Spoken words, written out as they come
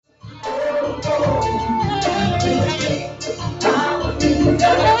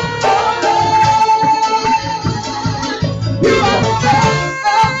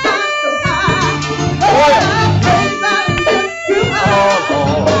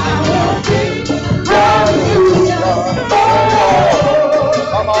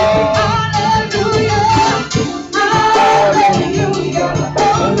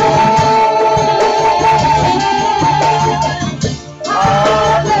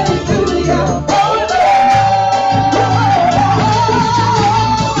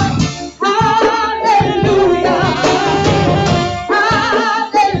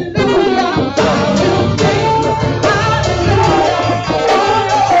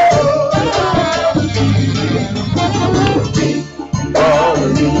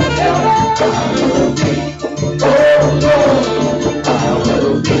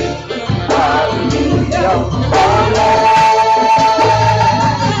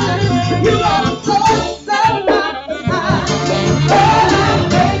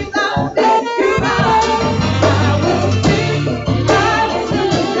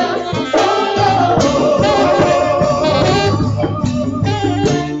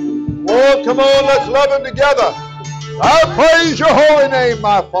Come on, let's love Him together. I praise your holy name,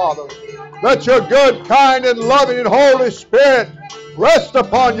 my Father. Let your good, kind, and loving and Holy Spirit rest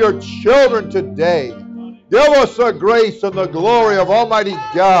upon your children today. Give us the grace and the glory of Almighty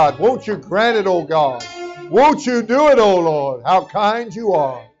God. Won't you grant it, O God? Won't you do it, O Lord? How kind you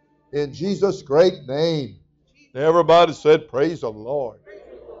are. In Jesus' great name. Everybody said, praise the Lord.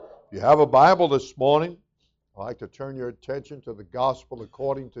 If you have a Bible this morning, I'd like to turn your attention to the Gospel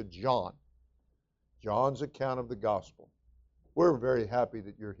according to John. John's account of the Gospel. We're very happy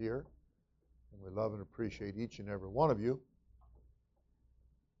that you're here, and we love and appreciate each and every one of you.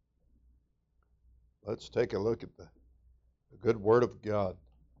 Let's take a look at the good Word of God.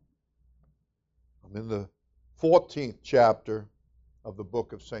 I'm in the 14th chapter of the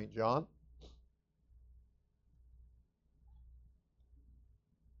book of St. John.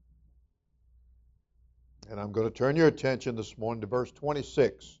 And I'm going to turn your attention this morning to verse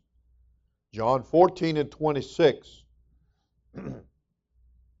 26. John 14 and 26.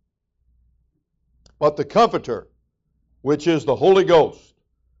 But the Comforter, which is the Holy Ghost,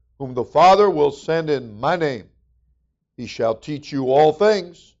 whom the Father will send in my name, he shall teach you all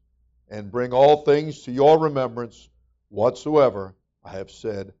things, and bring all things to your remembrance, whatsoever I have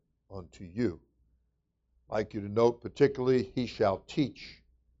said unto you. I'd like you to note particularly, he shall teach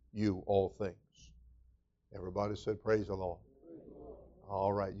you all things. Everybody said, praise the Lord.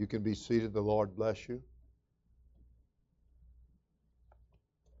 All right, you can be seated. The Lord bless you.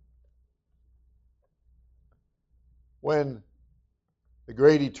 When the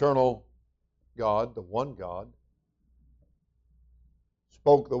great eternal God, the one God,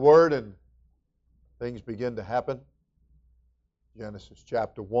 spoke the word and things began to happen, Genesis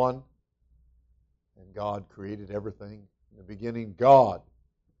chapter 1, and God created everything. In the beginning, God.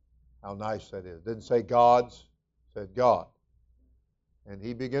 How nice that is. Didn't say gods, said God. And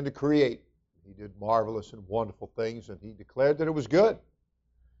he began to create. He did marvelous and wonderful things, and he declared that it was good.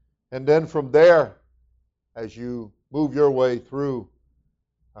 And then from there, as you move your way through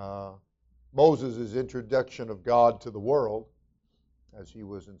Moses' introduction of God to the world, as he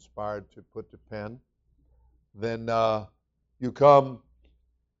was inspired to put to pen, then you come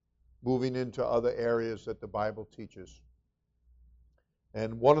moving into other areas that the Bible teaches.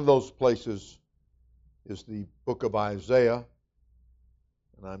 And one of those places is the book of Isaiah.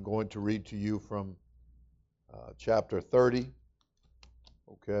 And I'm going to read to you from chapter 30.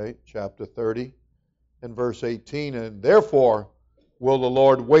 Okay, chapter 30 and verse 18. And therefore will the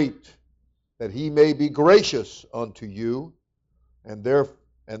Lord wait, that he may be gracious unto you, and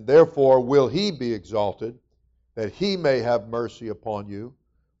therefore will he be exalted, that he may have mercy upon you.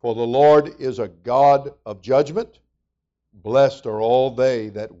 For the Lord is a God of judgment. Blessed are all they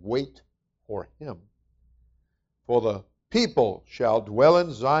that wait for him. For the people shall dwell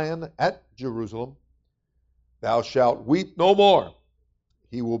in Zion at Jerusalem. Thou shalt weep no more.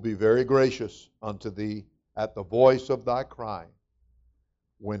 He will be very gracious unto thee at the voice of thy cry.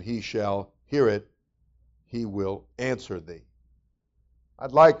 When he shall hear it, he will answer thee.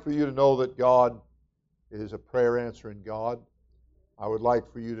 I'd like for you to know that God is a prayer answering God. I would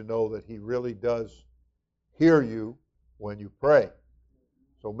like for you to know that he really does hear you when you pray.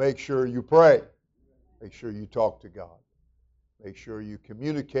 So make sure you pray. Make sure you talk to God. Make sure you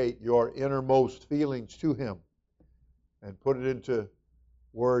communicate your innermost feelings to him and put it into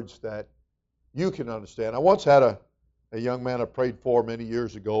words that you can understand. I once had a young man I prayed for many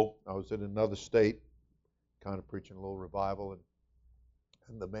years ago. I was in another state, kind of preaching a little revival,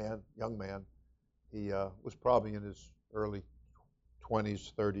 and the young man, he was probably in his early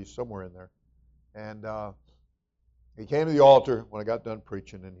 20s, 30s, somewhere in there. And he came to the altar when I got done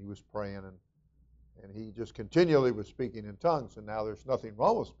preaching, and he was praying, and he just continually was speaking in tongues. And now there's nothing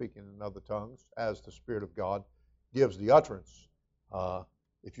wrong with speaking in other tongues, as the Spirit of God gives the utterance.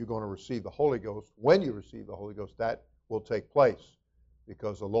 If you're going to receive the Holy Ghost, when you receive the Holy Ghost, that will take place,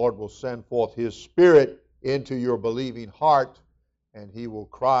 because the Lord will send forth his Spirit into your believing heart, and he will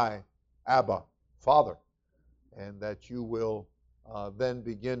cry, Abba, Father, and that you will then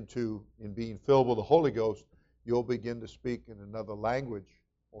begin to, in being filled with the Holy Ghost, you'll begin to speak in another language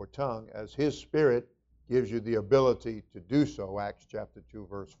or tongue as his Spirit gives you the ability to do so. Acts chapter 2,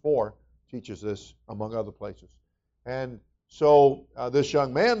 verse 4 teaches this, among other places. And so this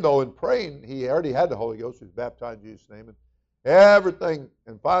young man, though, in praying, he already had the Holy Ghost. He was baptized in Jesus' name and everything.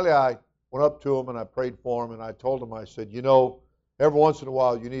 And finally I went up to him and I prayed for him, and I told him, I said, you know, every once in a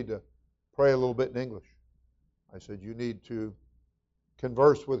while you need to pray a little bit in English. I said, you need to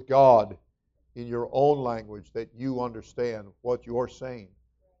converse with God in your own language that you understand what you're saying.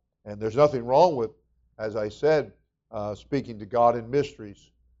 And there's nothing wrong with, as I said, speaking to God in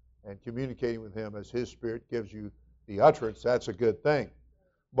mysteries. and communicating with Him as His Spirit gives you the utterance, that's a good thing.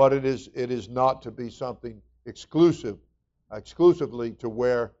 But it is not to be something exclusively to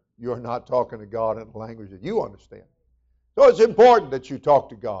where you're not talking to God in a language that you understand. So it's important that you talk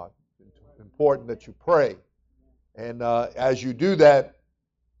to God. It's important that you pray. And as you do that,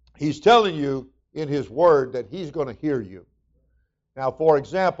 He's telling you in His Word that He's going to hear you. Now, for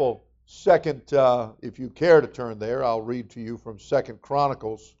example, if you care to turn there, I'll read to you from 2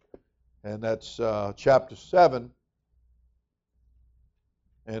 Chronicles, and that's chapter 7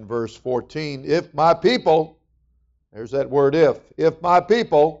 and verse 14. If my people, there's that word if my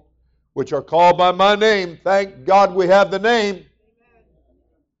people, which are called by my name, thank God we have the name.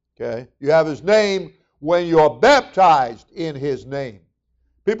 Okay, you have His name when you're baptized in His name.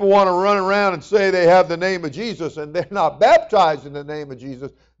 People want to run around and say they have the name of Jesus, and they're not baptized in the name of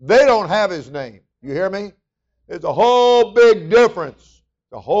Jesus. They don't have His name. You hear me? There's a whole big difference,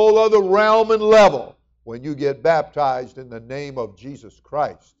 a whole other realm and level when you get baptized in the name of Jesus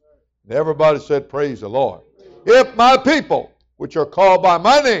Christ. And everybody said, praise the Lord. If my people, which are called by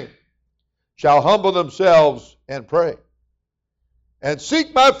my name, shall humble themselves and pray, and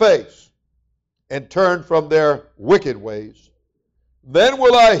seek my face, and turn from their wicked ways, then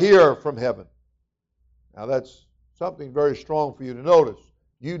will I hear from heaven. Now that's something very strong for you to notice.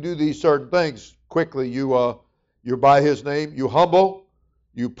 You do these certain things quickly. You're by His name. You humble,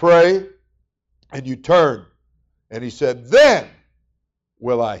 you pray, and you turn. And He said, then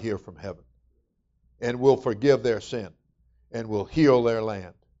will I hear from heaven, and will forgive their sin, and will heal their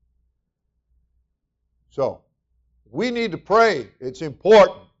land. So, we need to pray. It's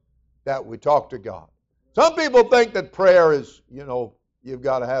important that we talk to God. Some people think that prayer is, you've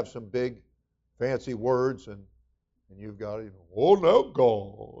got to have some big, fancy words, and you've got to, oh, no,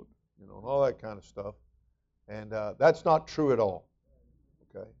 God, and all that kind of stuff. And that's not true at all.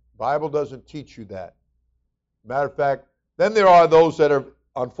 Okay? Bible doesn't teach you that. Matter of fact, then there are those that are,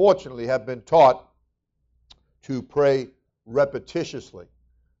 unfortunately, have been taught to pray repetitiously.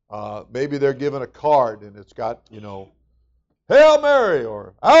 Maybe they're given a card, and it's got, Hail Mary,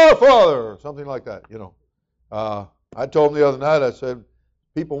 or Our Father, or something like that, I told them the other night, I said,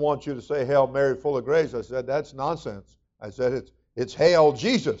 people want you to say Hail Mary full of grace. I said, that's nonsense. I said, it's Hail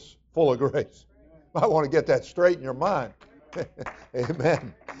Jesus full of grace. I want to get that straight in your mind.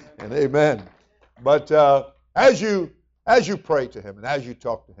 Amen and amen. But as you pray to Him and as you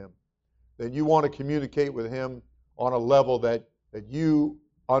talk to Him, then you want to communicate with Him on a level that you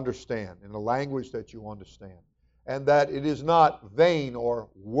understand, in a language that you understand, and that it is not vain or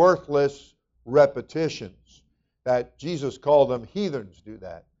worthless repetitions. That Jesus called them heathens do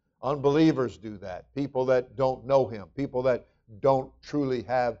that. Unbelievers do that. People that don't know Him. People that don't truly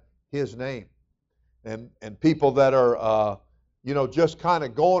have His name. And people that are, just kind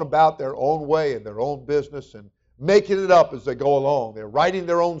of going about their own way and their own business and making it up as they go along. They're writing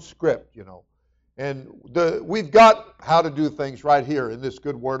their own script, And we've got how to do things right here in this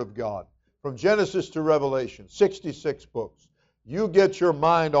good Word of God. From Genesis to Revelation, 66 books. You get your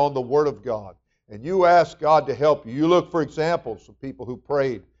mind on the Word of God, and you ask God to help you. You look for examples of people who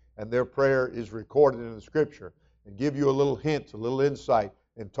prayed, and their prayer is recorded in the Scripture, and give you a little hint, a little insight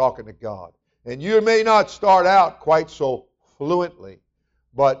in talking to God. And you may not start out quite so fluently,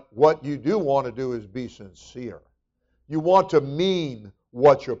 but what you do want to do is be sincere. You want to mean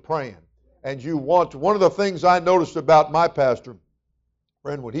what you're praying. And you want to, one of the things I noticed about my pastor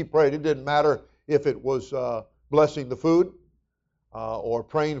friend, when he prayed, it didn't matter if it was blessing the food or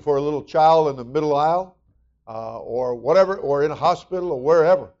praying for a little child in the middle aisle or whatever, or in a hospital or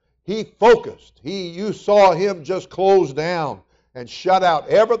wherever. He focused. You saw him just close down and shut out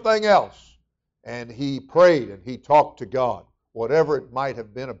everything else. And he prayed and he talked to God, whatever it might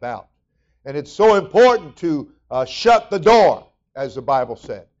have been about. And it's so important to shut the door, as the Bible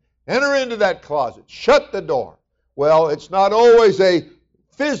said. Enter into that closet. Shut the door. Well, it's not always a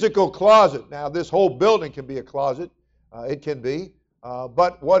physical closet. Now, this whole building can be a closet. It can be.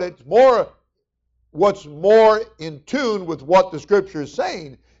 But what's more in tune with what the Scripture is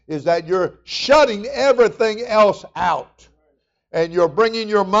saying is that you're shutting everything else out. And you're bringing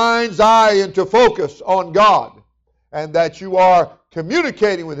your mind's eye into focus on God. And that you are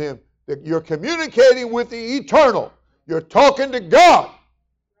communicating with Him. That you're communicating with the eternal. You're talking to God.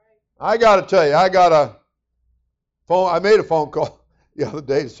 I got to tell you, I made a phone call the other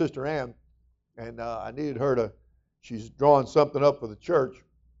day to Sister Ann, and I needed her to, she's drawing something up for the church,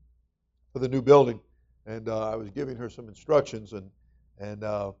 for the new building, and I was giving her some instructions, and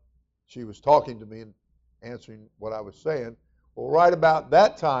she was talking to me and answering what I was saying. Well, right about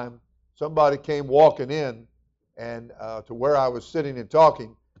that time, somebody came walking in and to where I was sitting and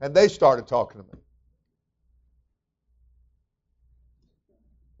talking, and they started talking to me.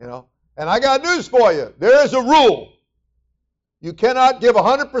 You know, and I got news for you. There is a rule. You cannot give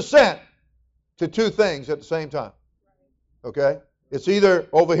 100% to two things at the same time. Okay? It's either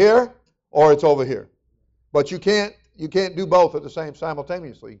over here or it's over here. But you can't do both at the same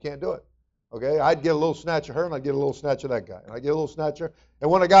simultaneously. You can't do it. Okay? I'd get a little snatch of her and I'd get a little snatch of that guy. And I'd get a little snatch of her. And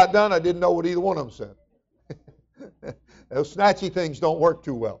when I got done, I didn't know what either one of them said. Those snatchy things don't work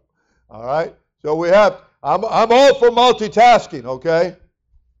too well. All right? So I'm all for multitasking, okay?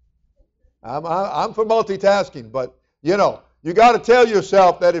 I'm for multitasking, but you know, you got to tell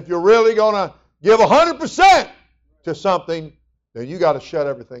yourself that if you're really going to give 100% to something, then you got to shut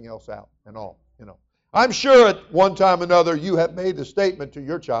everything else out and all. You know, I'm sure at one time or another you have made the statement to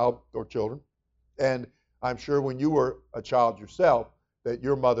your child or children, and I'm sure when you were a child yourself that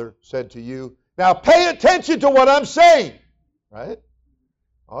your mother said to you, "Now pay attention to what I'm saying," right?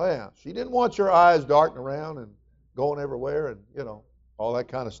 Oh yeah, she didn't want your eyes darting around and going everywhere and you know all that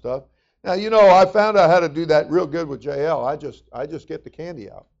kind of stuff. Now, you know, I found out how to do that real good with JL. I just get the candy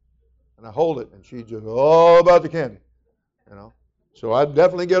out, and I hold it, and she just all about the candy, you know. So I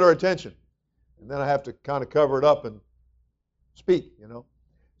definitely get her attention, and then I have to kind of cover it up and speak, you know.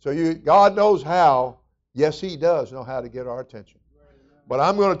 So God knows how. Yes, He does know how to get our attention. But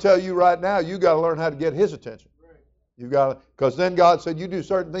I'm going to tell you right now, you got to learn how to get His attention. You got to, because then God said, "You do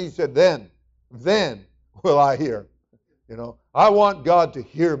certain things." He said, "Then will I hear." You know, I want God to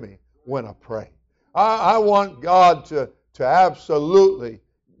hear me when I pray. I want God to absolutely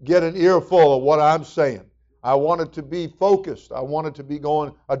get an earful of what I'm saying. I want it to be focused. I want it to be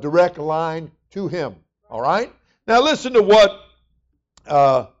going a direct line to Him. All right? Now listen to what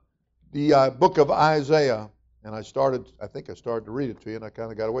the book of Isaiah, and I think I started to read it to you, and I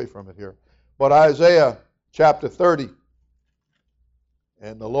kind of got away from it here. But Isaiah chapter 30,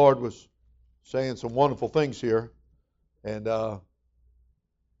 and the Lord was saying some wonderful things here, and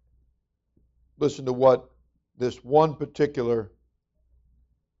listen to what this one particular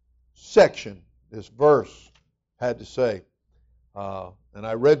section, this verse, had to say. And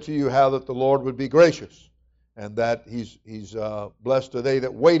I read to you how that the Lord would be gracious, and that He's blessed are they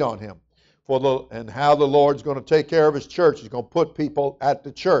that wait on Him, and how the Lord's going to take care of His church. He's going to put people at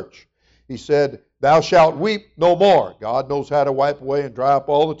the church. He said, "Thou shalt weep no more." God knows how to wipe away and dry up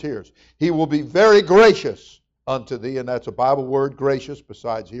all the tears. "He will be very gracious unto thee," and that's a Bible word, gracious,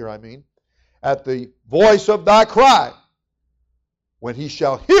 besides here, I mean. "At the voice of thy cry, when He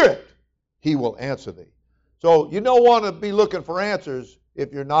shall hear it, He will answer thee." So you don't want to be looking for answers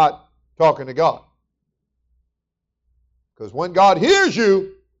if you're not talking to God. Because when God hears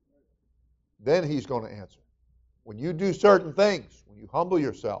you, then He's going to answer. When you do certain things, when you humble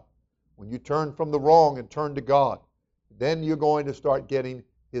yourself, when you turn from the wrong and turn to God, then you're going to start getting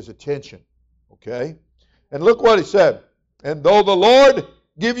His attention. Okay? And look what He said. "And though the Lord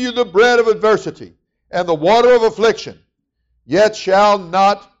give you the bread of adversity and the water of affliction, yet shall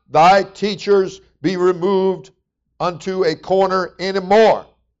not thy teachers be removed unto a corner any more,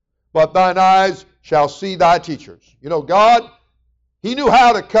 but thine eyes shall see thy teachers." You know, God, He knew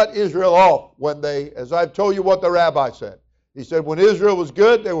how to cut Israel off when they, as I've told you what the rabbi said. He said when Israel was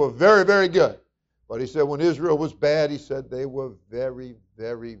good, they were very, very good. But He said when Israel was bad, He said they were very,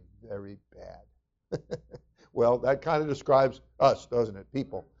 very, very bad. Well, that kind of describes us, doesn't it,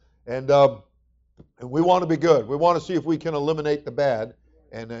 people? And we want to be good. We want to see if we can eliminate the bad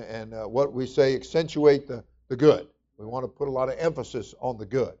and what we say, accentuate the good. We want to put a lot of emphasis on the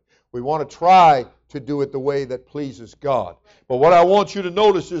good. We want to try to do it the way that pleases God. But what I want you to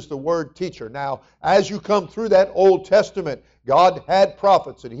notice is the word teacher. Now, as you come through that Old Testament, God had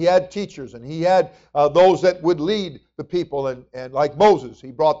prophets and He had teachers and He had those that would lead the people. And like Moses,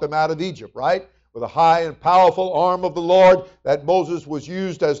 He brought them out of Egypt, right? With a high and powerful arm of the Lord, that Moses was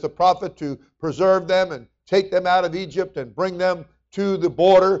used as the prophet to preserve them and take them out of Egypt and bring them to the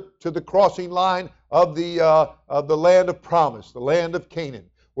border, to the crossing line of the land of promise, the land of Canaan,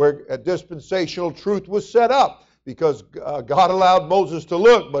 where a dispensational truth was set up, because God allowed Moses to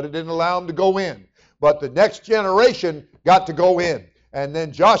look, but it didn't allow him to go in. But the next generation got to go in. And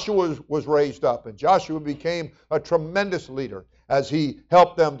then Joshua was raised up, and Joshua became a tremendous leader as he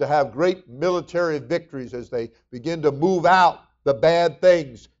helped them to have great military victories as they begin to move out the bad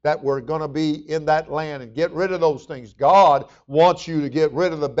things that were going to be in that land and get rid of those things. God wants you to get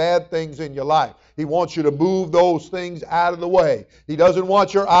rid of the bad things in your life. He wants you to move those things out of the way. He doesn't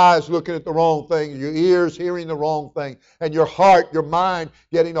want your eyes looking at the wrong thing, your ears hearing the wrong thing, and your heart, your mind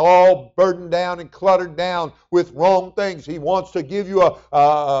getting all burdened down and cluttered down with wrong things. He wants to give you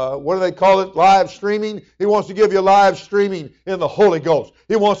what do they call it, live streaming? He wants to give you live streaming in the Holy Ghost.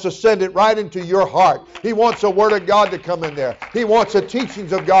 He wants to send it right into your heart. He wants the Word of God to come in there. He wants the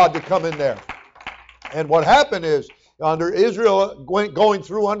teachings of God to come in there. And what happened is, under Israel going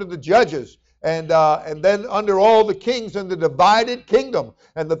through under the judges, and then under all the kings in the divided kingdom,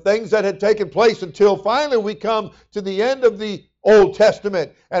 and the things that had taken place until finally we come to the end of the Old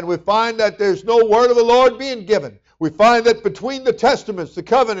Testament, and we find that there's no word of the Lord being given. We find that between the testaments, the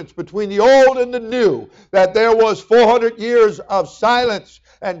covenants between the old and the new, that there was 400 years of silence,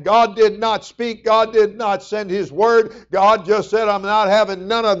 and God did not speak. God did not send His word. God just said, I'm not having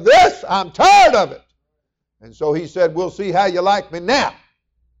none of this. I'm tired of it. And so He said, we'll see how you like me now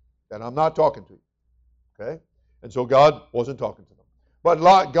that I'm not talking to you. Okay? And so God wasn't talking to them. But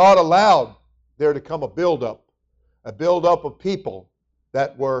God allowed there to come a buildup of people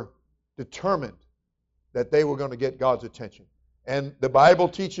that were determined that they were going to get God's attention. And the Bible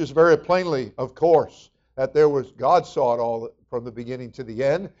teaches very plainly, of course, that God saw it all from the beginning to the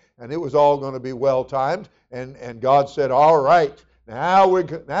end, and it was all going to be well timed. And God said, all right, now we're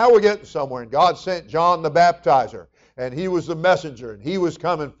getting somewhere. And God sent John the Baptizer, and he was the messenger, and he was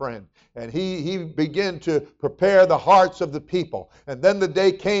coming, friend. And he began to prepare the hearts of the people. And then the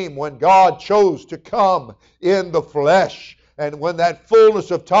day came when God chose to come in the flesh. And when that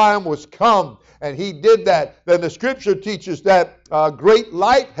fullness of time was come, and He did that, then the Scripture teaches that great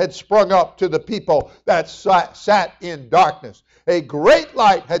light had sprung up to the people that sat in darkness. A great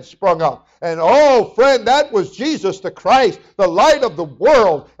light had sprung up. And oh, friend, that was Jesus the Christ, the light of the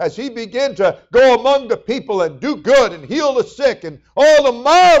world, as He began to go among the people and do good and heal the sick and all the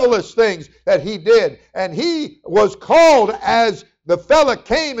marvelous things that He did. And He was called, as the fella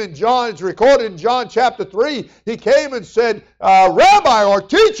came in John, it's recorded in John chapter 3, he came and said, Rabbi or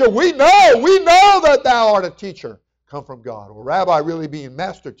teacher, we know that thou art a teacher come from God. Or Rabbi really being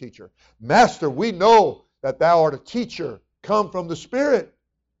master teacher. Master, we know that thou art a teacher come from the Spirit.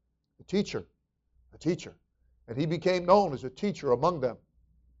 A teacher. And He became known as a teacher among them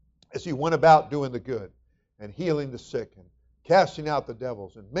as He went about doing the good and healing the sick and casting out the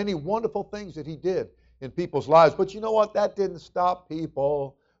devils and many wonderful things that He did in people's lives. But you know what? That didn't stop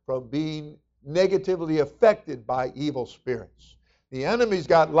people from being negatively affected by evil spirits. The enemy's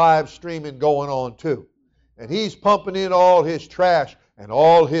got live streaming going on too. And he's pumping in all his trash and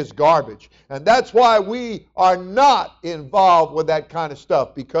all his garbage. And that's why we are not involved with that kind of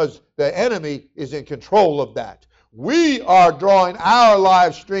stuff, because the enemy is in control of that. We are drawing our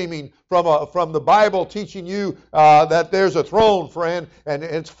live streaming from the Bible, teaching you that there's a throne, friend, and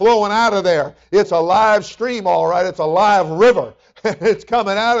it's flowing out of there. It's a live stream, all right. It's a live river. It's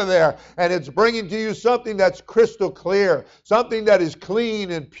coming out of there, and it's bringing to you something that's crystal clear, something that is clean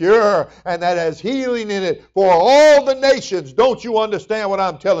and pure, and that has healing in it for all the nations. Don't you understand what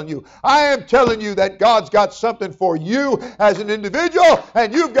I'm telling you? I am telling you that God's got something for you as an individual,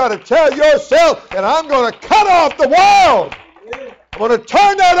 and you've got to tell yourself that I'm going to cut off the world. I'm going to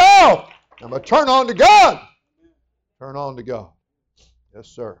turn that off. I'm going to turn on to God. Turn on to God. Yes,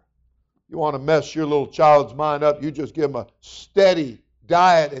 sir. You want to mess your little child's mind up, you just give them a steady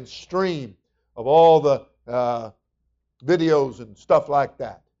diet and stream of all the videos and stuff like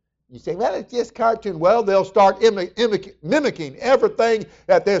that. You say, well, it's just cartoon. Well, they'll start mimicking everything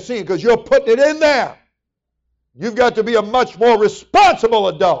that they're seeing because you're putting it in there. You've got to be a much more responsible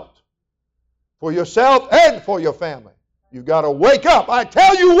adult for yourself and for your family. You've got to wake up. I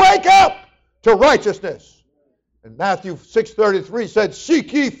tell you, wake up to righteousness. And Matthew 6:33 said,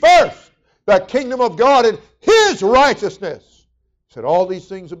 seek ye first the kingdom of God and His righteousness. He said, all these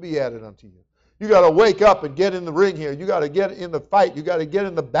things will be added unto you. You got to wake up and get in the ring here. You got to get in the fight. You got to get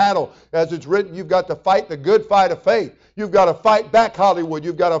in the battle. As it's written, you've got to fight the good fight of faith. You've got to fight back Hollywood.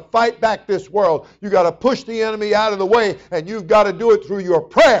 You've got to fight back this world. You've got to push the enemy out of the way, and you've got to do it through your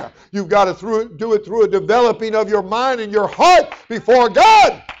prayer. You've got to do it through a developing of your mind and your heart before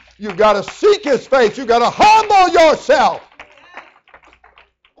God. You've got to seek His face. You've got to humble yourself.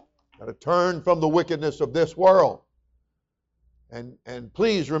 You've got to turn from the wickedness of this world. And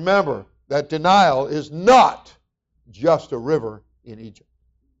please remember that denial is not just a river in Egypt.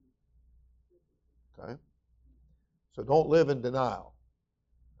 Okay? So don't live in denial.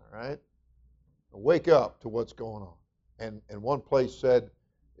 All right? Wake up to what's going on. And one place said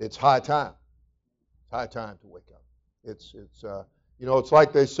it's high time. It's high time to wake up. It's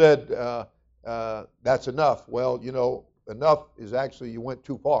like they said, that's enough. Well, enough is actually you went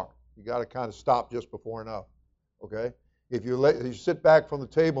too far. You got to kind of stop just before enough. Okay? If you sit back from the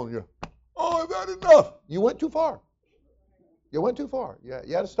table and you're, oh, I've had enough, you went too far. You went too far. Yeah,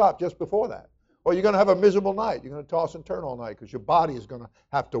 you had to stop just before that. Or you're going to have a miserable night. You're going to toss and turn all night because your body is going to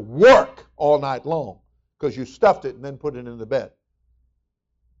have to work all night long because you stuffed it and then put it in the bed.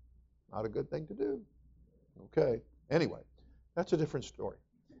 Not a good thing to do. Okay. Anyway, that's a different story.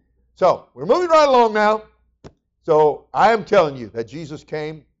 So we're moving right along now. So I am telling you that Jesus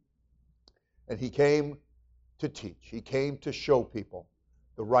came, and he came to teach. He came to show people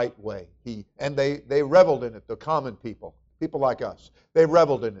the right way. And they reveled in it, the common people like us. They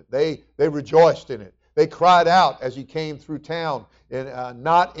reveled in it. They rejoiced in it. They cried out as he came through town,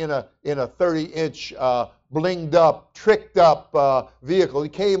 not in a 30-inch blinged up, tricked up vehicle. He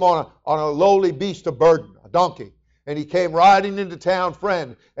came on a lowly beast of burden, a donkey. And he came riding into town,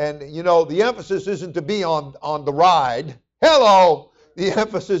 friend. And, the emphasis isn't to be on the ride. Hello! The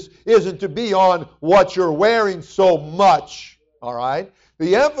emphasis isn't to be on what you're wearing so much. All right?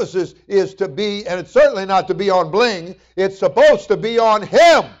 The emphasis is to be, and it's certainly not to be on bling, it's supposed to be on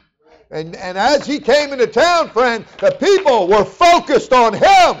him. And as he came into town, friend, the people were focused on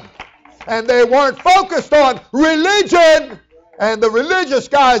him. And they weren't focused on religion. And the religious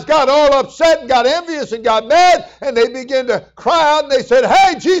guys got all upset and got envious and got mad. And they began to cry out and they said,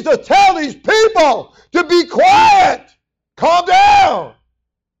 hey, Jesus, tell these people to be quiet. Calm down.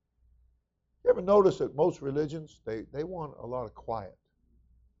 You ever notice that most religions, they want a lot of quiet.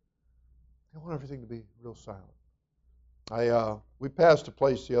 They want everything to be real silent. We passed a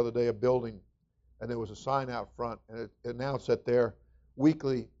place the other day, a building, and there was a sign out front, and it announced that their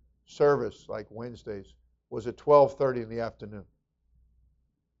weekly service, like Wednesdays, was at 12:30 in the afternoon.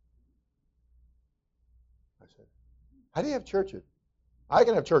 I said, how do you have church at? I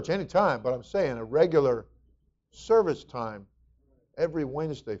can have church anytime, but I'm saying a regular service time every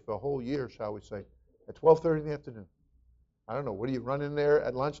Wednesday for a whole year, shall we say, at 12:30 in the afternoon. I don't know. What do you run in there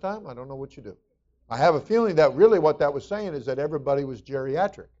at lunchtime? I don't know what you do. I have a feeling that really what that was saying is that everybody was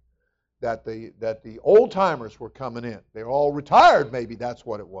geriatric, that the old timers were coming in. They're all retired, maybe that's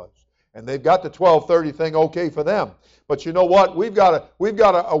what it was, and they've got the 12:30 thing okay for them. But you know what? We've got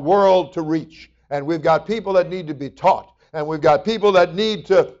a world to reach, and we've got people that need to be taught, and we've got people that need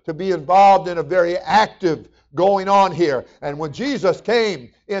to be involved in a very active going on here. And when Jesus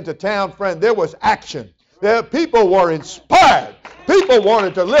came into town, friend, there was action. People were inspired. People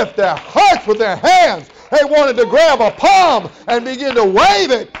wanted to lift their hearts with their hands. They wanted to grab a palm and begin to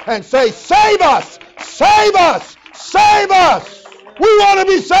wave it and say, save us! Save us! Save us! We want to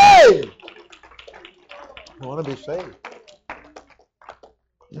be saved! We want to be saved.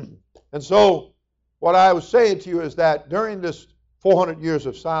 And so, what I was saying to you is that during this 400 years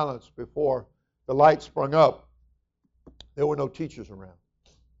of silence before the light sprung up, there were no teachers around.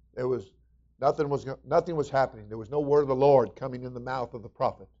 Nothing was happening. There was no word of the Lord coming in the mouth of the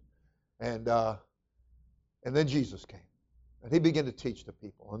prophet. And then Jesus came. And he began to teach the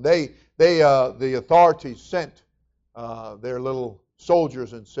people. And the authorities sent their little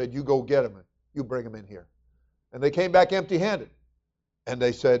soldiers and said, you go get him and you bring him in here. And they came back empty-handed. And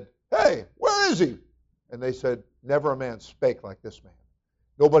they said, hey, where is he? And they said, never a man spake like this man.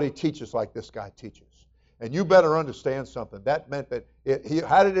 Nobody teaches like this guy teaches. And you better understand something. That meant that,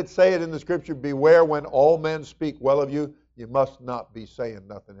 how did it say it in the scripture? Beware when all men speak well of you. You must not be saying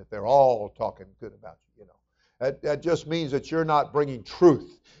nothing if they're all talking good about you. That just means that you're not bringing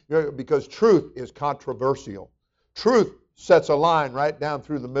truth. Because truth is controversial. Truth sets a line right down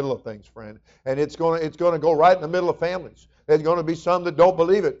through the middle of things, friend. And it's going to go right in the middle of families. There's going to be some that don't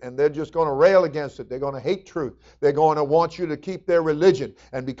believe it, and they're just going to rail against it. They're going to hate truth. They're going to want you to keep their religion.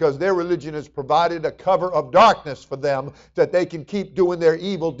 And because their religion has provided a cover of darkness for them, that they can keep doing their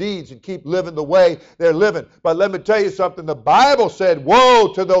evil deeds and keep living the way they're living. But let me tell you something. The Bible said,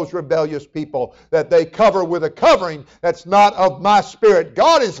 woe to those rebellious people that they cover with a covering that's not of my spirit.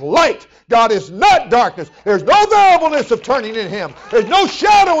 God is light. God is not darkness. There's no variableness of turning in him. There's no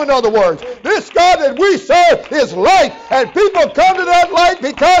shadow, in other words. This God that we serve is light, and people come to that light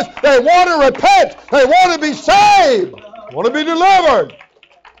because they want to repent. They want to be saved. They want to be delivered.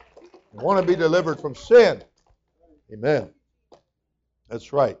 They want to be delivered from sin. Amen.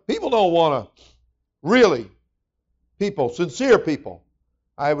 That's right. People don't want to really, sincere people.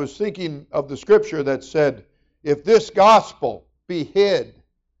 I was thinking of the scripture that said, if this gospel be hid,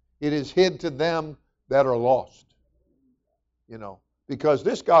 it is hid to them that are lost. Because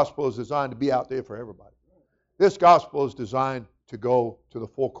this gospel is designed to be out there for everybody. This gospel is designed to go to the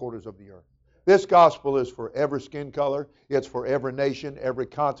four quarters of the earth. This gospel is for every skin color. It's for every nation, every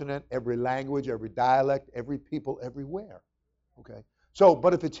continent, every language, every dialect, every people, everywhere. Okay? So,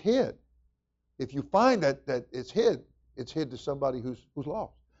 but if it's hid, if you find that it's hid to somebody who's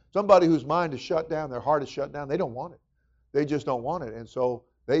lost. Somebody whose mind is shut down, their heart is shut down, they don't want it. They just don't want it. And so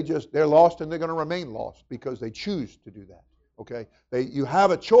they're lost, and they're going to remain lost because they choose to do that. Okay? You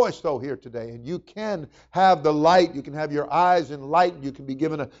have a choice, though, here today, and you can have the light. You can have your eyes enlightened. You can be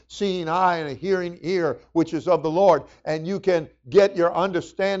given a seeing eye and a hearing ear, which is of the Lord. And you can get your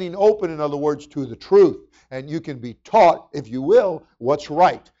understanding open, in other words, to the truth. And you can be taught, if you will, what's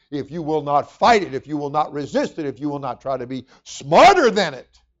right. If you will not fight it, if you will not resist it, if you will not try to be smarter than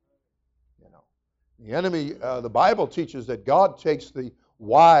it. The enemy, the Bible teaches that God takes the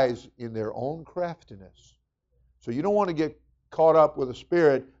wise in their own craftiness. So you don't want to get caught up with a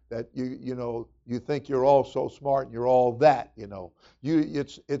spirit that you think you're all so smart and you're all that.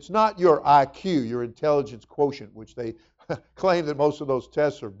 It's not your IQ, your intelligence quotient, which they claim that most of those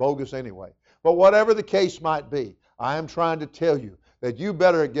tests are bogus anyway. But whatever the case might be, I am trying to tell you that you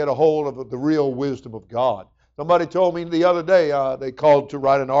better get a hold of the real wisdom of God. Somebody told me the other day, they called to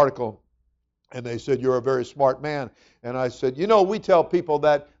write an article. And they said, you're a very smart man. And I said, we tell people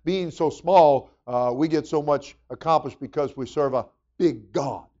that being so small, we get so much accomplished because we serve a big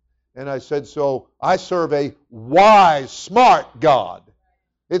God. And I said, so I serve a wise, smart God.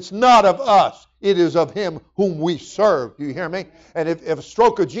 It's not of us. It is of Him whom we serve. Do you hear me? And if a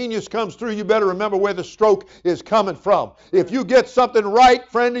stroke of genius comes through, you better remember where the stroke is coming from. If you get something right,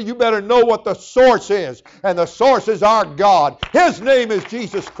 friend, you better know what the source is. And the source is our God. His name is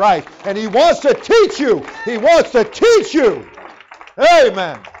Jesus Christ. And He wants to teach you. He wants to teach you.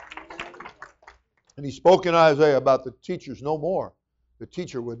 Amen. And He spoke in Isaiah about the teachers no more. The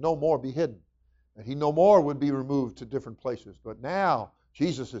teacher would no more be hidden. And he no more would be removed to different places. But now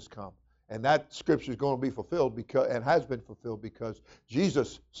Jesus has come. And that scripture is going to be fulfilled and has been fulfilled because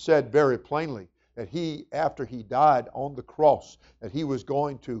Jesus said very plainly that He, after He died on the cross, that He was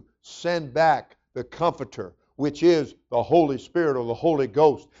going to send back the Comforter, which is the Holy Spirit or the Holy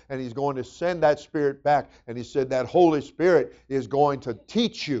Ghost. And He's going to send that Spirit back. And He said that Holy Spirit is going to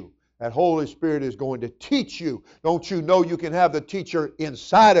teach you. That Holy Spirit is going to teach you. Don't you know you can have the teacher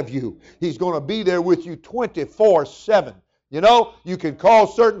inside of you? He's going to be there with you 24/7. You can call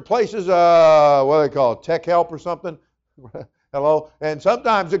certain places, what do they call it, tech help or something? Hello? And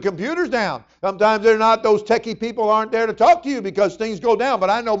sometimes the computer's down. Sometimes they're not, those techie people aren't there to talk to you because things go down. But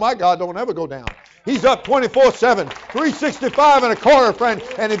I know my God don't ever go down. He's up 24/7, 365 in a corner, friend.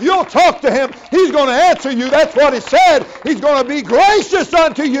 And if you'll talk to Him, He's going to answer you. That's what He said. He's going to be gracious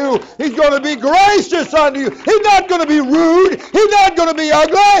unto you. He's going to be gracious unto you. He's not going to be rude. He's not going to be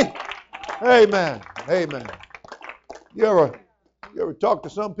ugly. Amen. Amen. You ever talk to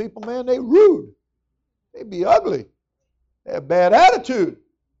some people, man, they rude. They be ugly. They have bad attitude.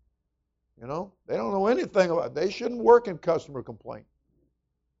 They don't know anything about it. They shouldn't work in customer complaint.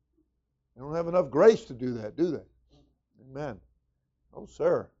 They don't have enough grace to do that, do they? Amen. Oh,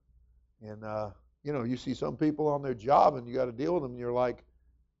 sir. And, you see some people on their job and you got to deal with them and you're like,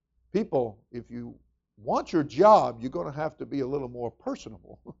 people, if you want your job, you're going to have to be a little more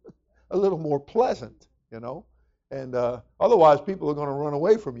personable, a little more pleasant, And otherwise, people are going to run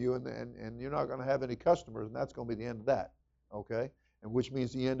away from you, and you're not going to have any customers, and that's going to be the end of that, okay? And which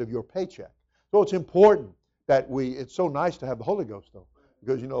means the end of your paycheck. So it's important that it's so nice to have the Holy Ghost, though,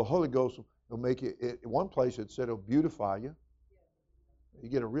 because, the Holy Ghost will make you, in one place it said it'll beautify you. You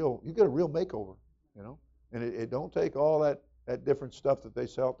get a real makeover, And it don't take all that different stuff that they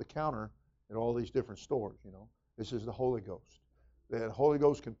sell at the counter at all these different stores, This is the Holy Ghost. The Holy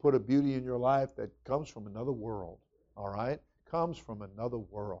Ghost can put a beauty in your life that comes from another world, all right? Comes from another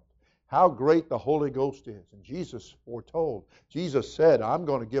world. How great the Holy Ghost is. And Jesus foretold. Jesus said, I'm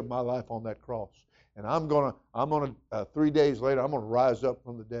going to give my life on that cross. And I'm going to 3 days later, I'm going to rise up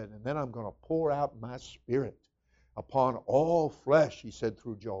from the dead. And then I'm going to pour out my Spirit upon all flesh, He said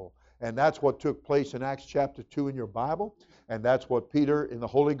through Joel. And that's what took place in Acts chapter 2 in your Bible. And that's what Peter in the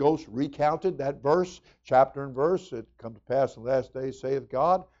Holy Ghost recounted, that verse, chapter and verse. It come to pass in the last days, saith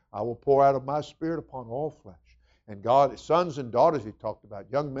God, I will pour out of my Spirit upon all flesh. And God, sons and daughters, He talked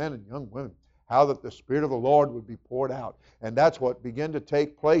about, young men and young women, how that the Spirit of the Lord would be poured out. And that's what began to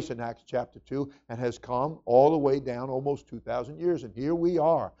take place in Acts chapter 2 and has come all the way down almost 2,000 years. And here we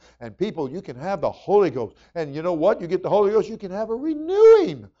are. And people, you can have the Holy Ghost. And you know what? You get the Holy Ghost, you can have a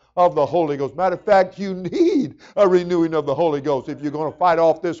renewing of the Holy Ghost. Matter of fact, you need a renewing of the Holy Ghost if you're going to fight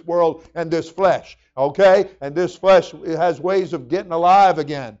off this world and this flesh. Okay? And this flesh, it has ways of getting alive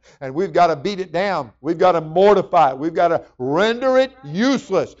again. And we've got to beat it down. We've got to mortify it. We've got to render it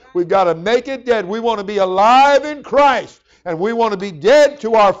useless. We've got to make it dead. We want to be alive in Christ. And we want to be dead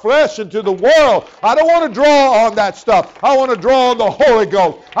to our flesh and to the world. I don't want to draw on that stuff. I want to draw on the Holy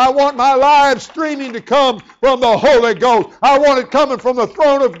Ghost. I want my life streaming to come from the Holy Ghost. I want it coming from the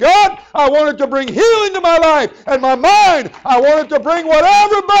throne of God. I want it to bring healing to my life and my mind. I want it to bring what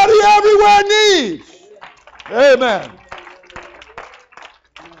everybody everywhere needs. Amen.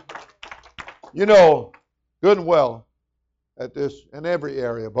 You know, good and well at this in every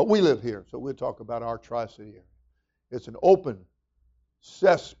area, but we live here, so we'll talk about our Tri-City area. It's an open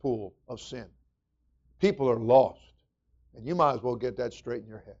cesspool of sin. People are lost. And you might as well get that straight in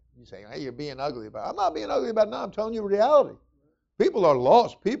your head. You say, hey, you're being ugly about it. I'm not being ugly about it now. I'm telling you reality. People are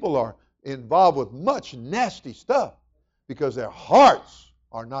lost. People are involved with much nasty stuff because their hearts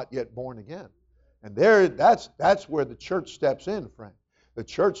are not yet born again. And that's where the church steps in, friend. The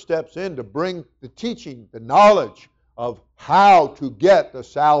church steps in to bring the teaching, the knowledge of how to get the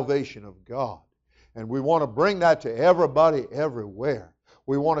salvation of God. And we want to bring that to everybody everywhere.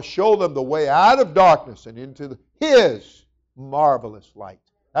 We want to show them the way out of darkness and into His marvelous light.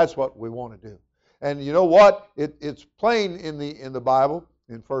 That's what we want to do. And you know what? It's plain in the Bible,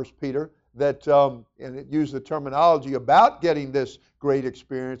 in 1 Peter, that, and it used the terminology about getting this great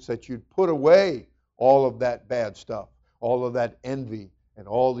experience, that you'd put away all of that bad stuff, all of that envy, and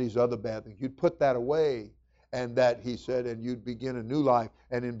all these other bad things. You'd put that away. And that, he said, and you'd begin a new life.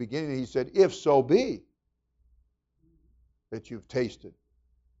 And in beginning, he said, if so be that you've tasted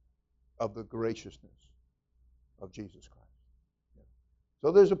of the graciousness of Jesus Christ.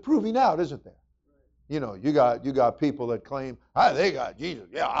 So there's a proving out, isn't there? You know, you got people that claim, they got Jesus.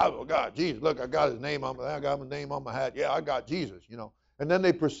 Yeah, I got Jesus. Look, I got his name on my hat. Yeah, I got Jesus, you know. And then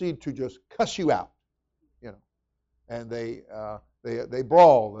they proceed to just cuss you out, you know. And they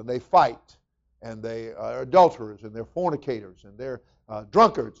brawl and they fight. And they are adulterers, and they're fornicators, and they're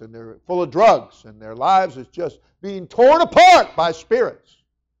drunkards, and they're full of drugs, and their lives is just being torn apart by spirits,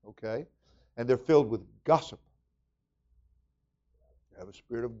 okay? And they're filled with gossip. They have a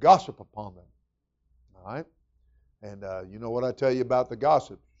spirit of gossip upon them, all right? And you know what I tell you about the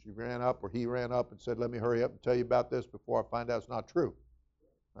gossip? He ran up and said, let me hurry up and tell you about this before I find out it's not true,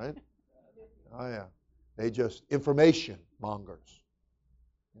 right? Oh, yeah. They just information mongers.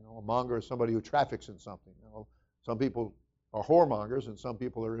 You know, a monger is somebody who traffics in something. You know, some people are whoremongers and some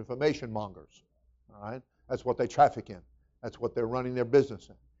people are information mongers. All right, that's what they traffic in. That's what they're running their business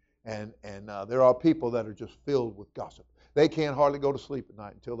in. And there are people that are just filled with gossip. They can't hardly go to sleep at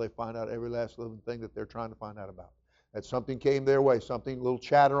night until they find out every last living thing that they're trying to find out about. That something came their way, something, little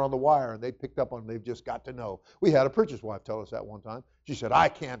chatter on the wire, and they picked up on it. They've just got to know. We had a preacher's wife tell us that one time. She said, I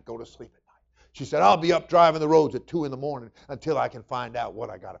can't go to sleep at night. She said, I'll be up driving the roads at 2 in the morning until I can find out what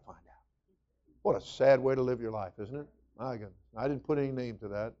I got to find out. What a sad way to live your life, isn't it? My goodness. I didn't put any name to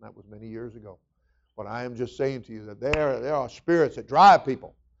that. That was many years ago. But I am just saying to you that there are spirits that drive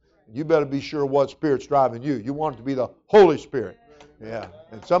people. You better be sure what spirit's driving you. You want it to be the Holy Spirit. Yeah.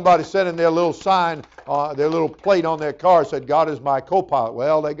 And somebody said in their little sign, their little plate on their car said, God is my co-pilot.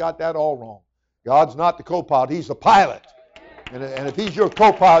 Well, they got that all wrong. God's not the co-pilot. He's the pilot. And if he's your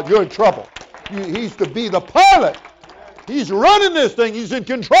co-pilot, you're in trouble. He's to be the pilot. He's running this thing. He's in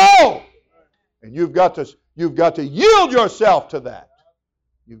control. And you've got to yield yourself to that.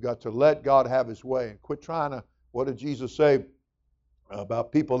 You've got to let God have His way and quit trying to, what did Jesus say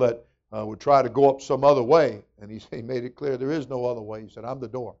about people that would try to go up some other way? And he made it clear there is no other way. He said, I'm the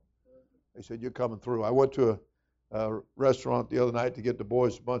door. He said, you're coming through. I went to a restaurant the other night to get the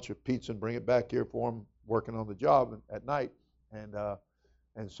boys a bunch of pizza and bring it back here for them, working on the job at night. And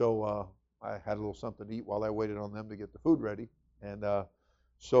so I had a little something to eat while I waited on them to get the food ready. And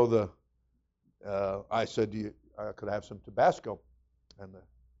so I said, could I have some Tabasco? And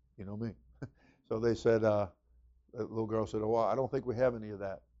you know me. So they said, the little girl said, oh, I don't think we have any of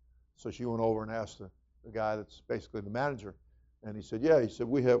that. So she went over and asked the guy that's basically the manager. And he said, yeah. He said,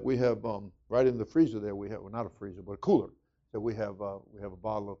 we have right in the freezer there, we have, well, not a freezer, but a cooler. So we have a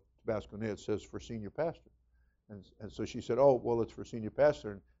bottle of Tabasco in it. It says for senior pastor. And so she said, oh, well, it's for senior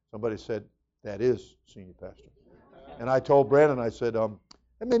pastor. And somebody said, that is senior pastor. And I told Brandon, I said,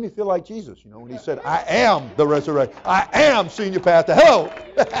 it made me feel like Jesus, you know. And he said, I am the resurrection. I am senior pastor. Hello.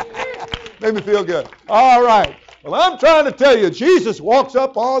 Make me feel good. All right. Well, I'm trying to tell you, Jesus walks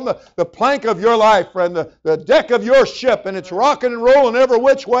up on the plank of your life, friend, the deck of your ship, and it's rocking and rolling every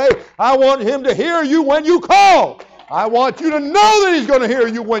which way. I want him to hear you when you call. I want you to know that he's going to hear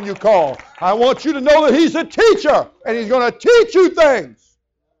you when you call. I want you to know that he's a teacher, and he's going to teach you things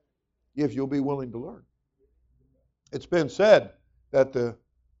if you'll be willing to learn. It's been said that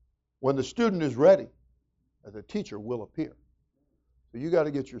when the student is ready, that the teacher will appear. So you got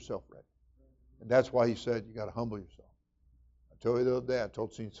to get yourself ready. And that's why he said you got to humble yourself. I told you the other day, I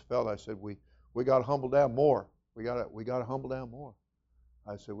told Feld, I said, we got to humble down more. We got to humble down more.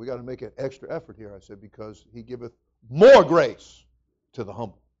 I said, we got to make an extra effort here. I said, because he giveth more grace to the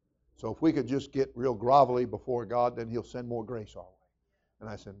humble. So if we could just get real grovelly before God, then he'll send more grace our way. And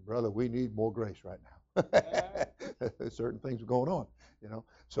I said, brother, we need more grace right now. Certain things are going on, you know.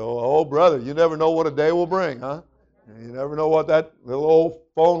 So, oh, brother, you never know what a day will bring, huh? And you never know what that little old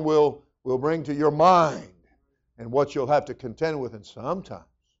phone will bring to your mind and what you'll have to contend with. And sometimes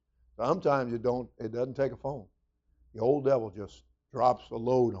it doesn't take a phone. The old devil just drops a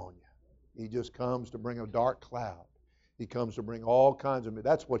load on you. He just comes to bring a dark cloud. He comes to bring all kinds of,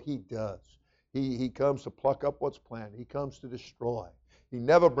 that's what he does. He comes to pluck up what's planted. He comes to destroy. He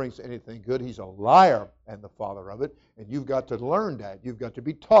never brings anything good. He's a liar and the father of it. And you've got to learn that. You've got to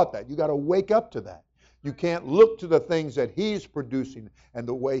be taught that. You've got to wake up to that. You can't look to the things that he's producing and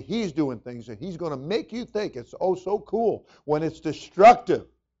the way he's doing things, and he's going to make you think it's oh so cool when it's destructive,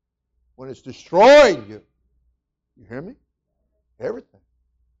 when it's destroying you. You hear me? Everything.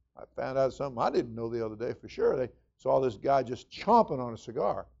 I found out something I didn't know the other day for sure. They saw this guy just chomping on a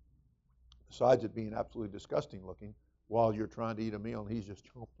cigar, besides it being absolutely disgusting looking, while you're trying to eat a meal, and he's just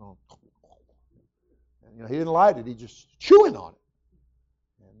chomping on. And, he didn't light it. He's just chewing on it.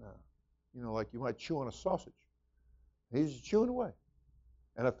 And, like you might chew on a sausage. He's just chewing away.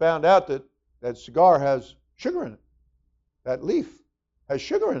 And I found out that cigar has sugar in it. That leaf has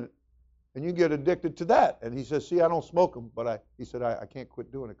sugar in it. And you get addicted to that. And he says, see, I don't smoke them, but he said, I can't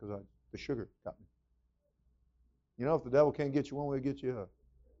quit doing it because the sugar got me. If the devil can't get you one way, he'll get you another.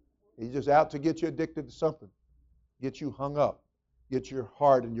 He's just out to get you addicted to something. Get you hung up. Get your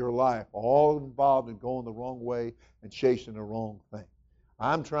heart and your life all involved in going the wrong way and chasing the wrong thing.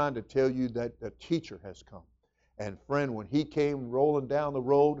 I'm trying to tell you that the teacher has come. And friend, when he came rolling down the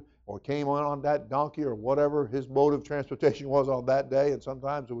road or came on that donkey or whatever his mode of transportation was on that day, and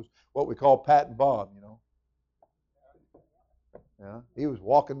sometimes it was what we call Pat and Bob, Yeah, he was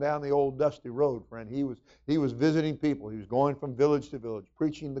walking down the old dusty road, friend. He was visiting people. He was going from village to village,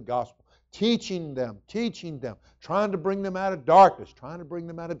 preaching the gospel, teaching them, trying to bring them out of darkness, trying to bring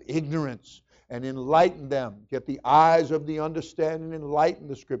them out of ignorance and enlighten them, get the eyes of the understanding enlightened,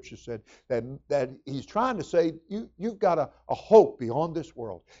 the Scripture said. That he's trying to say, you've got a hope beyond this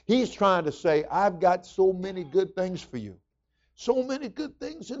world. He's trying to say, I've got so many good things for you, so many good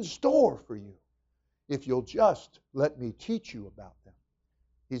things in store for you, if you'll just let me teach you about them.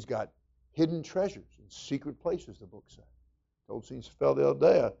 He's got hidden treasures in secret places, the book said. I told Feld the other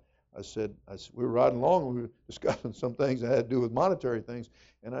day, I said, we were riding along and we were discussing some things that had to do with monetary things.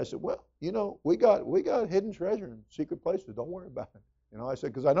 And I said, well, we got hidden treasure in secret places. Don't worry about it. I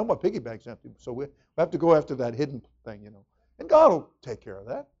said, because I know my piggy bank's empty, so we have to go after that hidden thing, And God will take care of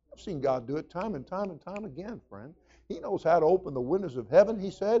that. I've seen God do it time and time and time again, friend. He knows how to open the windows of heaven, he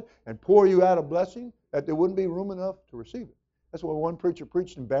said, and pour you out a blessing that there wouldn't be room enough to receive it. That's what one preacher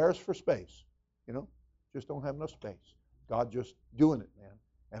preached, embarrassed for space. Just don't have enough space. God just doing it, man.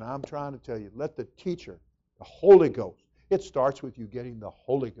 And I'm trying to tell you, let the teacher, the Holy Ghost, it starts with you getting the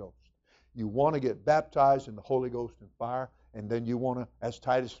Holy Ghost. You want to get baptized in the Holy Ghost and fire, and then you want to, as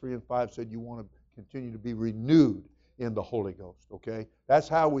Titus 3:5 said, you want to continue to be renewed in the Holy Ghost, okay? That's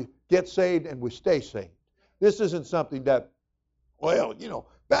how we get saved and we stay saved. This isn't something that, well,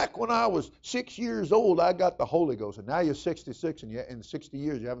 back when I was 6 years old, I got the Holy Ghost, and now you're 66, and in 60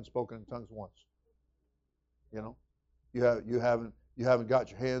 years you haven't spoken in tongues once. You haven't got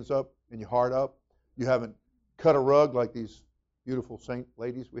your hands up and your heart up. You haven't cut a rug like these beautiful saint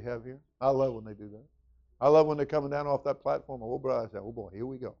ladies we have here. I love when they do that. I love when they're coming down off that platform. Oh, brother, I say, oh boy, here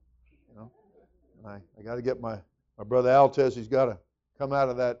we go. And I got to get my brother Altez. He's got to come out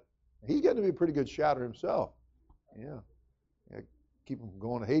of that. He's getting to be a pretty good shouter himself. Yeah. Keep him from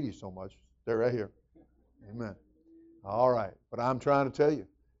going to Hades so much. They're right here. Amen. All right. But I'm trying to tell you,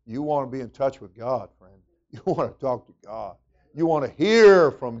 you want to be in touch with God, friend. You want to talk to God. You want to hear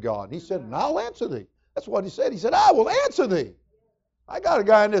from God. And he said, and I'll answer thee. That's what he said. He said, I will answer thee. I got a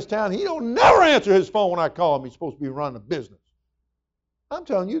guy in this town, he don't never answer his phone when I call him. He's supposed to be running a business. I'm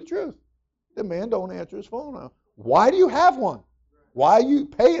telling you the truth. The man don't answer his phone now. Why do you have one? Why are you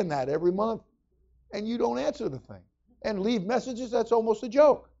paying that every month and you don't answer the thing? And leave messages, that's almost a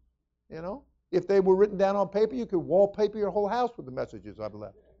joke. You know? If they were written down on paper, you could wallpaper your whole house with the messages I've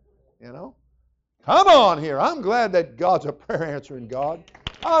left. You know? Come on here. I'm glad that God's a prayer answering God.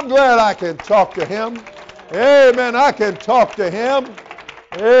 I'm glad I can talk to Him. Amen. I can talk to Him.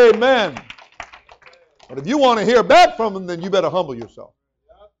 Amen. But if you want to hear back from Him, then you better humble yourself.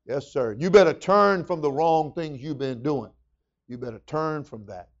 Yes, sir. You better turn from the wrong things you've been doing. You better turn from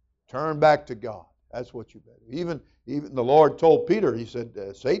that. Turn back to God. That's what you better. Even the Lord told Peter, He said,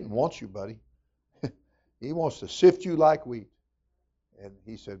 Satan wants you, buddy. He wants to sift you like wheat. And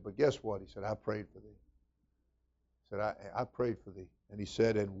He said, but guess what? He said, I prayed for thee. He said, I prayed for thee. And He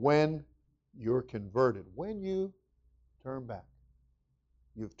said, and when you're converted, when you turn back,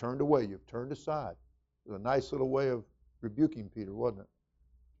 you've turned away, you've turned aside. It was a nice little way of rebuking Peter, wasn't it?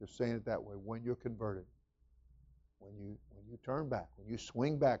 Just saying it that way. When you're converted, when you turn back, when you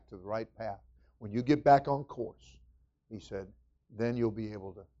swing back to the right path, when you get back on course, He said, then you'll be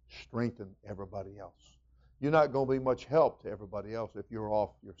able to strengthen everybody else. You're not going to be much help to everybody else if you're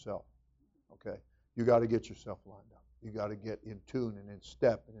off yourself. Okay? You got to get yourself lined up. You got to get in tune and in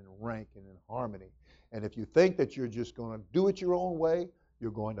step and in rank and in harmony. And if you think that you're just going to do it your own way, you're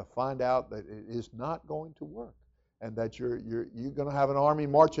going to find out that it is not going to work, and that you're going to have an army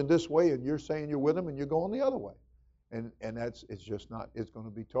marching this way, and you're saying you're with them, and you're going the other way, and it's just not. It's going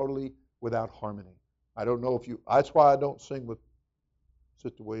to be totally without harmony. I don't know if you. That's why I don't sing with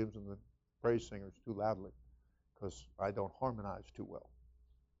Sister Williams and the praise singers too loudly, because I don't harmonize too well.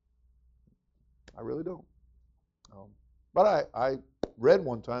 I really don't. But I read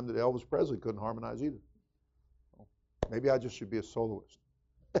one time that Elvis Presley couldn't harmonize either. Maybe I just should be a soloist.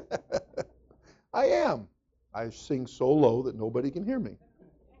 I am. I sing so low that nobody can hear me.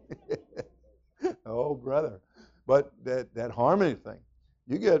 Oh, brother. But that harmony thing,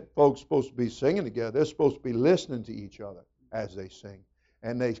 you get folks supposed to be singing together. They're supposed to be listening to each other as they sing.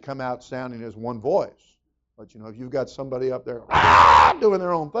 And they come out sounding as one voice. But, if you've got somebody up there doing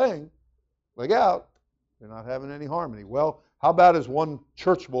their own thing, look out. They're not having any harmony. Well, how about as one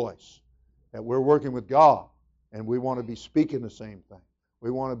church voice, that we're working with God, and we want to be speaking the same thing. We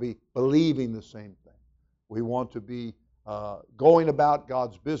want to be believing the same thing. We want to be going about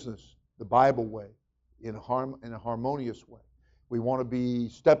God's business the Bible way, in a harmonious way. We want to be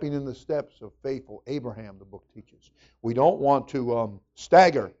stepping in the steps of faithful Abraham, the book teaches. We don't want to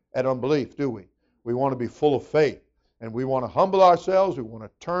stagger at unbelief, do we? We want to be full of faith. And we want to humble ourselves. We want to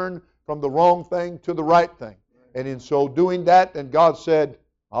turn from the wrong thing to the right thing. And in so doing that, then God said,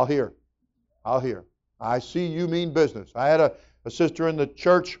 I'll hear. I'll hear. I see you mean business. I had a sister in the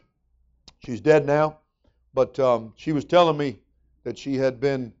church. She's dead now. But she was telling me that she had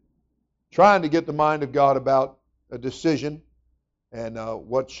been trying to get the mind of God about a decision and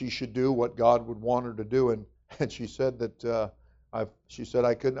what she should do, what God would want her to do. And she said that I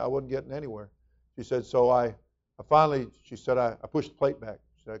wasn't getting anywhere. She said, so I finally, she said, I pushed the plate back.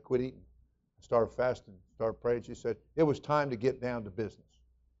 She said, I quit eating. I started fasting, started praying. She said, it was time to get down to business.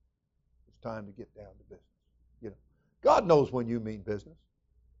 It's time to get down to business. God knows when you mean business.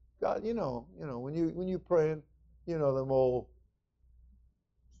 God, when you praying, them old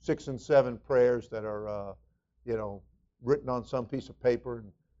 6 and 7 prayers that are, written on some piece of paper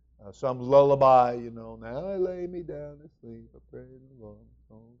and some lullaby, now I lay me down to sleep, I pray the Lord.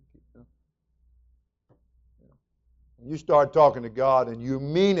 When you start talking to God and you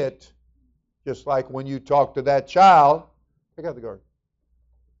mean it, just like when you talk to that child, take out the garbage.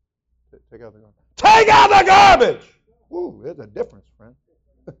 Take out the garbage. Take out the garbage! Ooh, there's a difference, friend.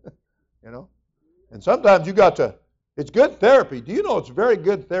 And sometimes you got to, it's good therapy. Do you know it's very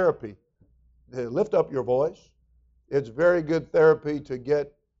good therapy to lift up your voice? It's very good therapy to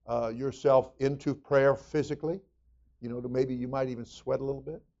get yourself into prayer physically. Maybe you might even sweat a little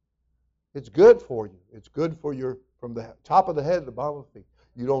bit. It's good for you. It's good for from the top of the head to the bottom of the feet.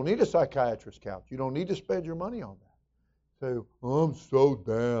 You don't need a psychiatrist couch. You don't need to spend your money on that. Say, I'm so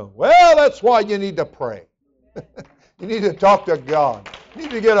down. Well, that's why you need to pray. You need to talk to God. You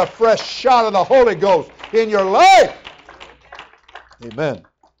need to get a fresh shot of the Holy Ghost in your life. Amen.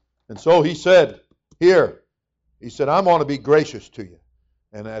 And so he said here, he said, I'm going to be gracious to you.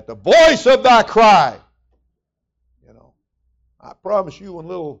 And at the voice of thy cry, I promise you when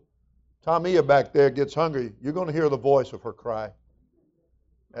little Tomia back there gets hungry, you're going to hear the voice of her cry.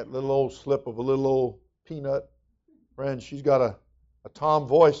 That little old slip of a little old peanut. Friend, she's got a Tom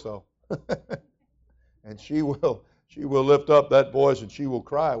voice though. And she will lift up that voice and she will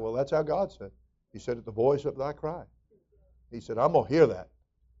cry. Well, that's how God said. He said, at the voice of thy cry. He said, I'm going to hear that.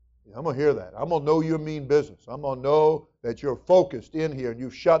 I'm going to hear that. I'm going to know you mean business. I'm going to know that you're focused in here and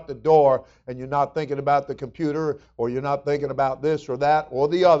you've shut the door and you're not thinking about the computer or you're not thinking about this or that or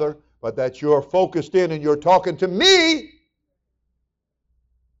the other, but that you're focused in and you're talking to me.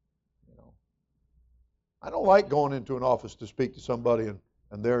 You know, I don't like going into an office to speak to somebody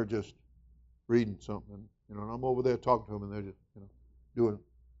and they're just reading something, you know, and I'm over there talking to them and they're just, you know, doing it.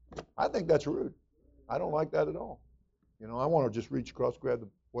 I think that's rude. I don't like that at all. You know, I want to just reach across, grab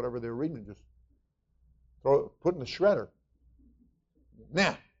whatever they're reading and just put in the shredder.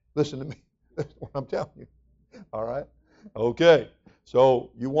 Now, listen to me. That's what I'm telling you. All right? Okay. So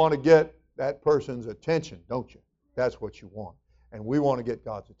you want to get that person's attention, don't you? That's what you want. And we want to get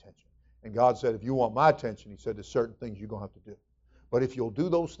God's attention. And God said, if you want my attention, he said, there's certain things you're going to have to do. But if you'll do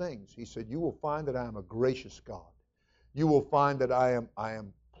those things, he said, you will find that I am a gracious God. You will find that I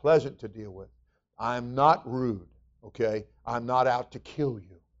am pleasant to deal with. I am not rude. Okay? I'm not out to kill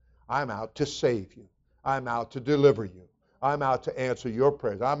you. I'm out to save you. I'm out to deliver you. I'm out to answer your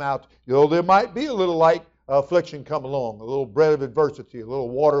prayers. I'm out, you know, there might be a little light affliction come along, a little bread of adversity, a little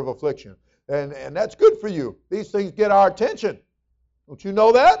water of affliction. And that's good for you. These things get our attention. Don't you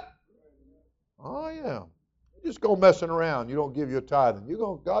know that? Oh, yeah. You just go messing around. You don't give your tithing.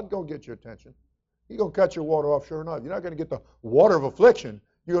 God going to get your attention. He's going to cut your water off sure enough. You're not going to get the water of affliction.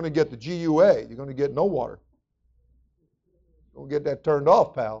 You're going to get the GUA. You're going to get no water. Don't get that turned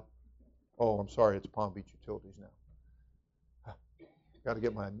off, pal. Oh, I'm sorry, it's Palm Beach Utilities now. Got to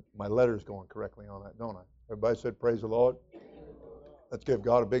get my letters going correctly on that, don't I? Everybody said praise the Lord. Let's give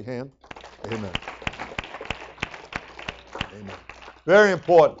God a big hand. Amen. Amen. Very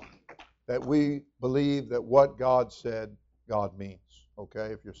important that we believe that what God said, God means. Okay,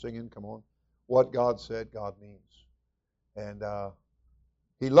 if you're singing, come on. What God said, God means. And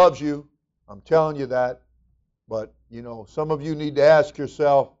he loves you. I'm telling you that. But, you know, some of you need to ask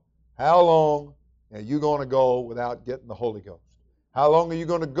yourself, how long are you going to go without getting the Holy Ghost? How long are you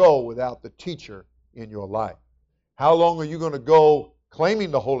going to go without the teacher in your life? How long are you going to go claiming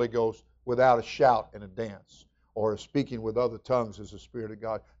the Holy Ghost without a shout and a dance or speaking with other tongues as the Spirit of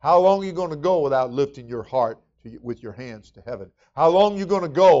God? How long are you going to go without lifting your heart with your hands to heaven? How long are you going to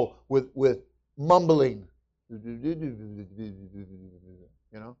go with mumbling? You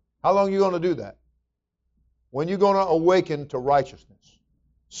know? How long are you going to do that? When you're going to awaken to righteousness.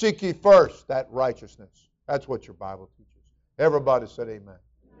 Seek ye first that righteousness. That's what your Bible teaches. Everybody said amen.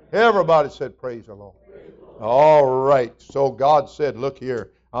 Everybody said praise the Lord. All right. So God said, look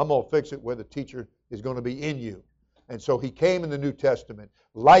here, I'm going to fix it where the teacher is going to be in you. And so he came in the New Testament.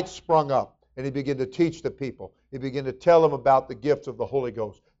 Light sprung up, and he began to teach the people. He began to tell them about the gifts of the Holy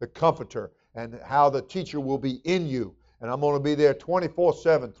Ghost, the Comforter, and how the teacher will be in you. And I'm going to be there 24/7,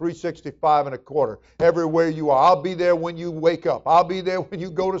 365 and a quarter, everywhere you are. I'll be there when you wake up. I'll be there when you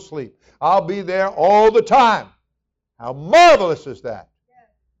go to sleep. I'll be there all the time. How marvelous is that?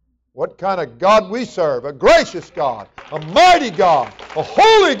 What kind of God we serve? A gracious God, a mighty God, a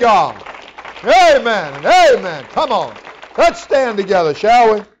holy God. Amen and amen. Come on. Let's stand together,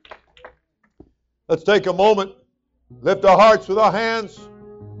 shall we? Let's take a moment, lift our hearts with our hands,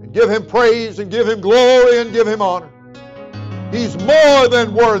 and give him praise and give him glory and give him honor. He's more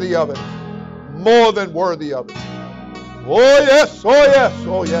than worthy of it. More than worthy of it. Oh yes, oh yes,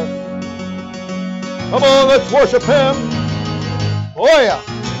 oh yes. Come on, let's worship him. Oh yeah.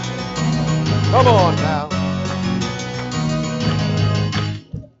 Come on now.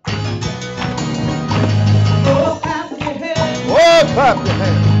 Oh, clap your hands. Oh, clap your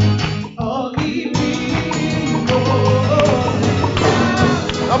hands. Oh, leave me alone.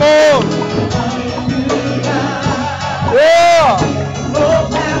 Come on. Yeah. Oh,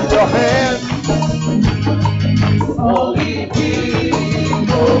 clap Your hands. oh, leave me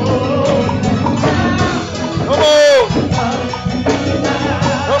alone. Come on.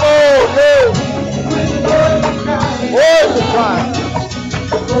 Come on, go. Where's the time?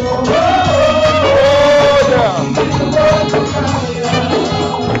 Oh, yeah.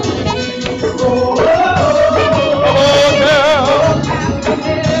 Come on now.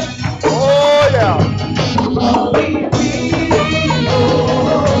 Oh, yeah.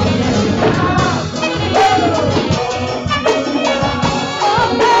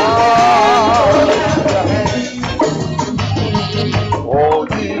 Oh,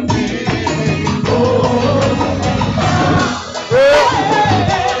 Jesus.